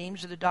so it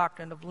seems, to the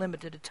doctrine of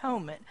limited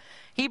atonement.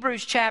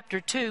 Hebrews chapter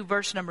 2,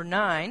 verse number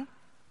 9.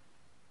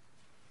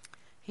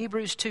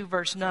 Hebrews 2,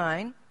 verse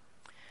 9.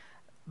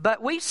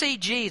 But we see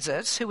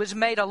Jesus, who was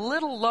made a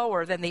little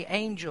lower than the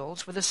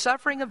angels for the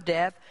suffering of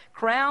death,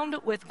 crowned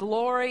with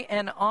glory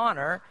and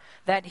honor,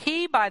 that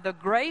he by the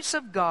grace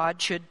of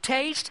God should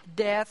taste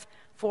death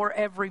for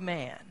every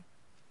man.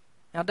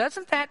 Now,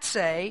 doesn't that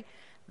say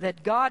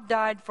that God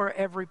died for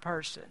every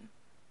person?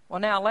 Well,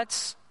 now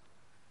let's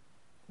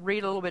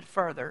read a little bit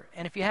further.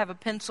 And if you have a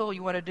pencil,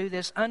 you want to do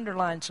this,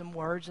 underline some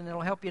words, and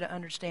it'll help you to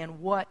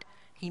understand what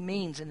he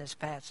means in this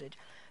passage.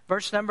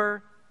 Verse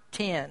number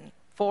 10.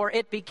 For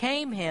it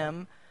became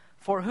him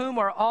for whom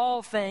are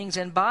all things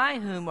and by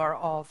whom are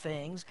all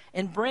things,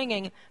 in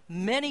bringing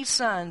many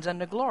sons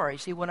unto glory.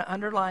 So you want to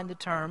underline the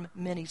term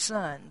many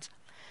sons.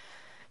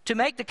 To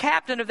make the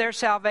captain of their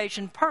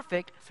salvation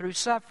perfect through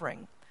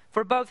suffering.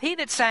 For both he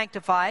that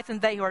sanctifieth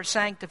and they who are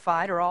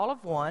sanctified are all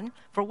of one,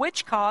 for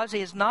which cause he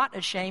is not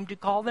ashamed to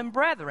call them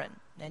brethren.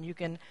 And you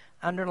can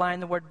underline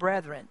the word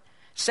brethren.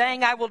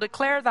 Saying, I will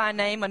declare thy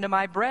name unto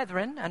my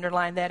brethren.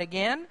 Underline that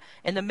again.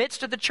 In the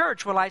midst of the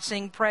church will I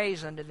sing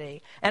praise unto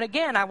thee. And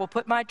again I will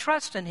put my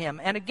trust in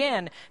him. And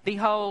again,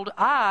 behold,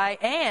 I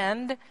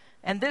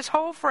and this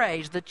whole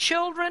phrase, the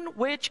children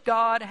which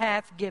God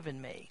hath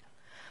given me.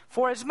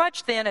 For as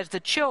much then as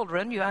the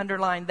children, you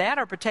underline that,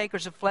 are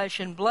partakers of flesh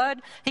and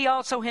blood, he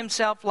also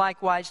himself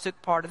likewise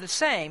took part of the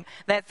same,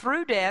 that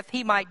through death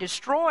he might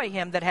destroy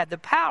him that had the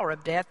power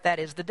of death, that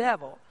is the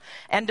devil,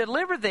 and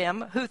deliver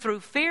them who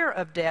through fear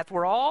of death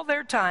were all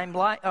their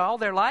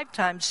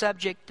lifetime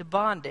subject to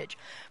bondage.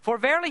 For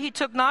verily he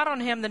took not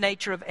on him the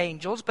nature of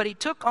angels, but he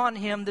took on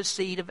him the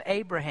seed of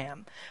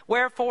Abraham.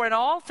 Wherefore in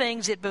all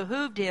things it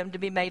behooved him to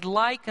be made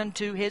like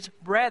unto his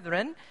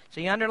brethren. So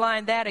you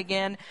underline that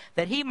again,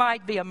 that he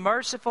might be a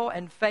merciful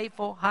and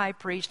faithful high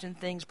priest in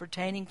things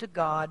pertaining to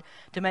God,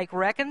 to make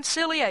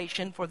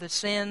reconciliation for the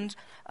sins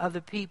of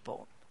the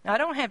people. Now, I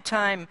don't have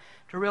time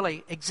to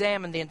really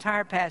examine the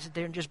entire passage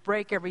there and just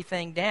break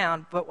everything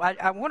down, but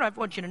I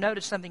want you to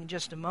notice something in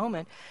just a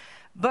moment.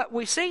 But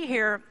we see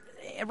here,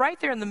 right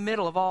there in the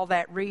middle of all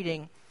that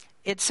reading,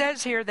 it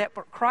says here that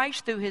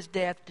Christ through his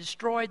death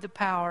destroyed the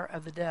power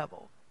of the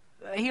devil.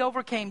 He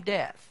overcame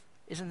death.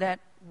 Isn't that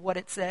what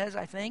it says,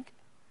 I think?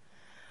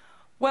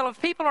 Well,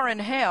 if people are in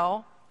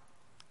hell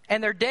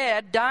and they're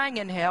dead, dying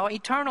in hell,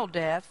 eternal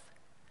death,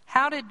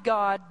 how did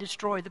God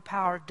destroy the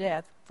power of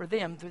death for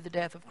them through the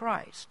death of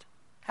Christ?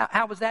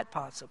 How was that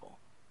possible?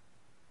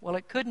 Well,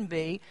 it couldn't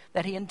be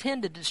that he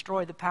intended to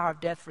destroy the power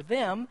of death for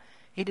them.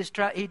 He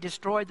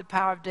destroyed the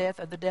power of death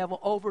of the devil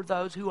over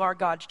those who are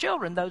God's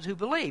children, those who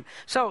believe.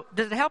 So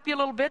does it help you a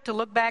little bit to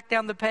look back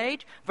down the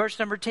page? Verse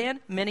number 10,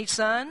 many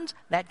sons.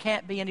 That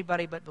can't be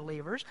anybody but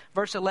believers.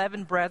 Verse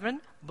 11,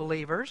 brethren,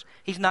 believers.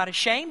 He's not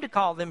ashamed to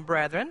call them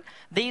brethren.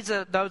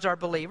 Those are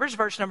believers.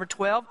 Verse number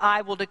 12,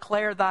 I will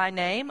declare thy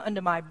name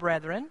unto my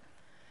brethren.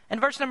 And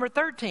verse number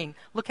 13,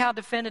 look how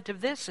definitive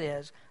this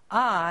is.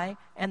 I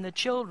and the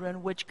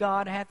children which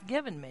God hath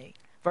given me.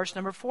 Verse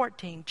number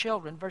 14,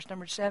 children. Verse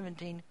number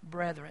 17,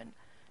 brethren.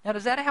 Now,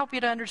 does that help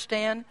you to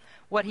understand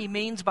what he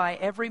means by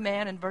every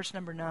man in verse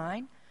number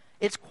 9?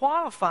 It's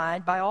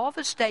qualified by all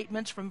the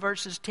statements from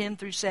verses 10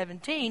 through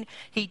 17.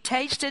 He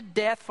tasted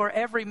death for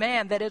every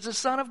man that is a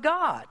son of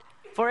God.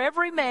 For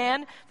every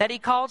man that he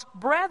calls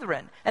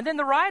brethren. And then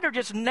the writer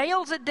just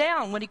nails it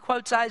down when he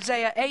quotes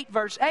Isaiah 8,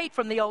 verse 8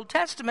 from the Old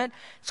Testament.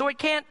 So it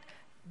can't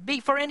be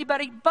for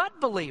anybody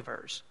but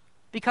believers,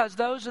 because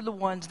those are the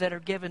ones that are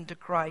given to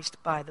Christ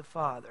by the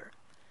Father.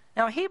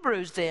 Now,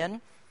 Hebrews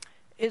then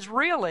is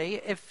really,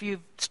 if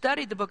you've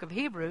studied the book of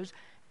Hebrews,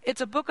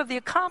 It's a book of the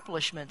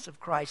accomplishments of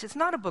Christ. It's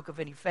not a book of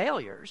any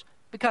failures,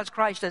 because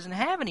Christ doesn't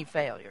have any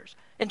failures.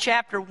 In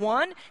chapter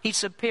 1, he's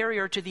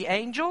superior to the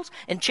angels.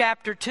 In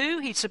chapter 2,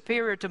 he's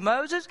superior to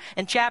Moses.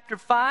 In chapter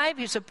 5,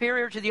 he's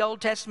superior to the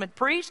Old Testament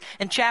priests.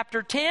 In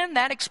chapter 10,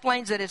 that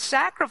explains that his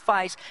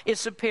sacrifice is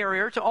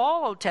superior to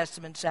all Old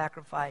Testament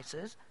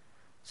sacrifices.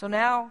 So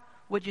now,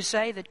 would you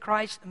say that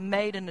Christ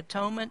made an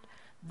atonement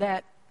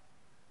that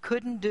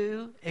couldn't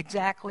do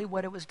exactly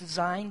what it was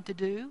designed to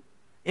do?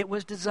 It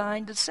was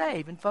designed to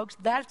save. And folks,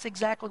 that's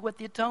exactly what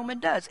the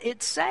atonement does.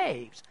 It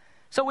saves.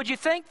 So would you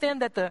think then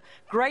that the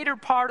greater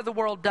part of the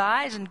world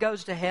dies and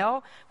goes to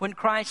hell when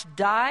Christ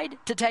died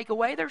to take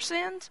away their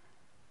sins?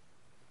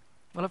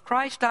 Well, if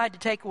Christ died to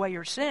take away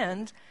your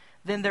sins,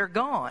 then they're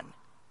gone.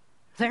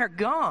 They're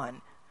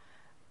gone.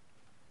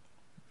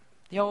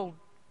 The old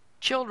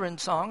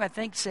children's song, I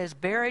think, says,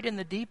 buried in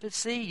the deepest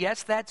sea,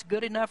 yes, that's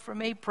good enough for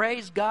me.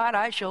 Praise God,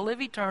 I shall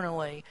live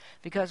eternally,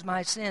 because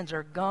my sins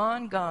are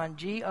gone, gone,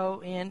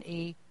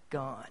 G-O-N-E,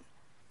 gone.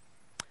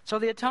 So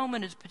the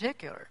atonement is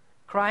particular.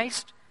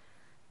 Christ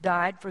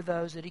died for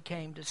those that he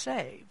came to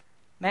save.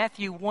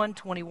 Matthew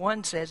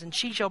 1:21 says, and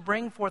she shall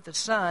bring forth a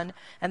son,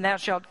 and thou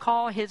shalt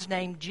call his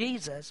name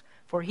Jesus,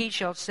 for he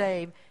shall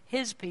save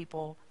his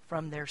people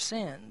from their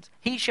sins.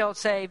 He shall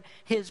save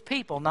his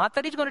people. Not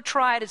that he's going to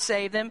try to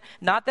save them,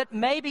 not that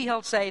maybe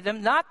he'll save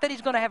them, not that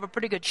he's going to have a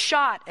pretty good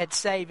shot at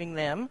saving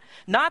them,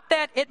 not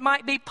that it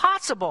might be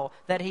possible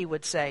that he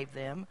would save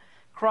them.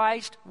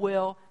 Christ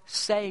will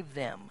save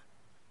them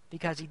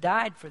because he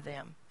died for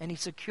them, and he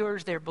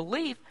secures their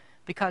belief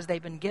because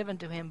they've been given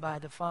to him by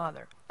the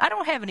Father. I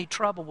don't have any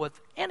trouble with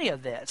any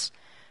of this,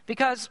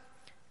 because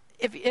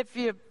if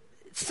you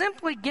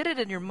simply get it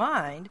in your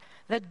mind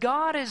that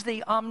God is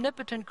the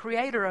omnipotent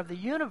creator of the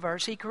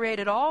universe, he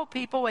created all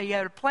people, he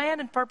had a plan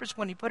and purpose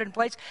when he put it in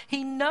place,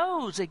 he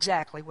knows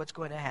exactly what's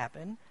going to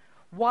happen.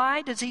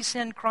 Why does he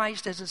send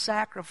Christ as a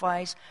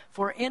sacrifice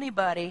for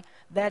anybody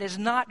that is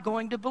not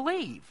going to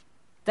believe?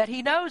 That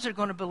he knows they're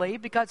going to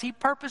believe because he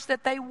purposed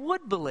that they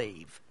would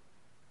believe.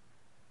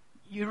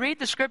 You read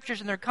the scriptures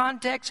in their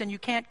context and you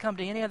can't come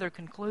to any other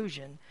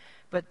conclusion.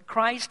 But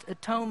Christ's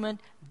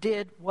atonement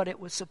did what it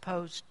was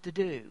supposed to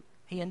do.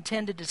 He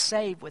intended to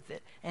save with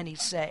it, and he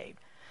saved.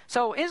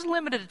 So is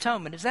limited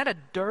atonement, is that a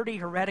dirty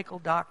heretical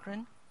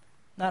doctrine?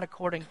 Not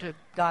according to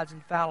God's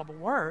infallible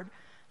word.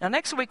 Now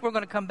next week we're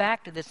going to come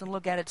back to this and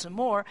look at it some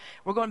more.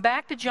 We're going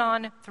back to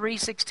John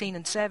 3:16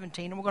 and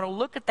 17, and we're going to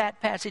look at that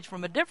passage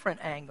from a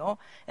different angle.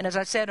 And as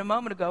I said a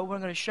moment ago, we're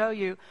going to show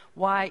you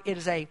why it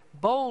is a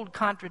bold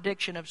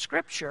contradiction of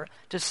Scripture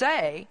to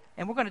say,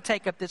 and we're going to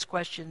take up this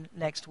question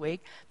next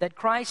week, that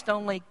Christ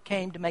only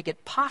came to make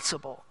it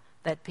possible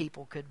that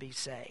people could be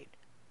saved.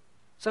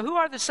 So who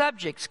are the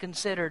subjects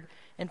considered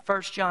in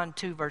 1 John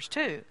 2, verse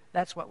 2?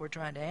 That's what we're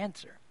trying to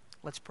answer.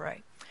 Let's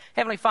pray.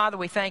 Heavenly Father,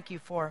 we thank you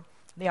for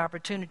the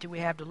opportunity we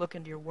have to look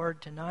into your word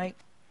tonight.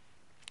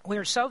 We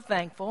are so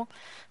thankful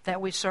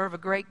that we serve a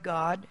great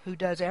God who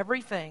does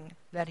everything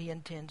that he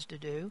intends to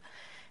do.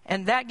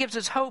 And that gives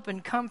us hope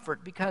and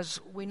comfort, because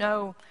we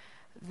know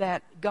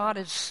that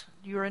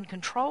you're in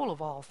control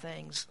of all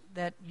things,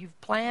 that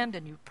you've planned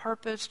and you've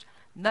purposed.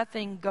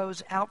 Nothing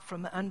goes out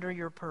from under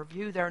your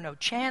purview. There are no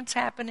chance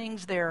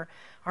happenings. There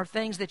are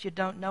things that you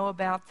don't know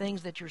about,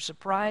 things that you're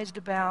surprised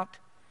about.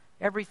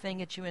 Everything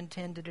that you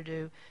intended to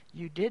do,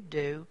 you did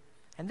do.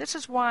 And this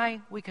is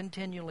why we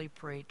continually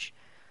preach,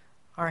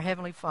 our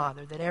Heavenly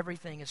Father, that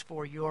everything is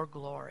for your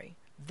glory.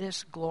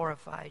 This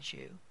glorifies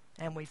you.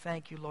 And we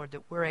thank you, Lord,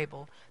 that we're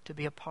able to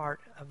be a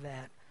part of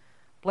that.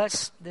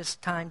 Bless this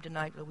time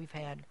tonight that we've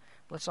had.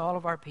 Bless all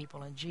of our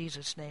people. In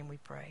Jesus' name we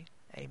pray.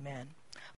 Amen.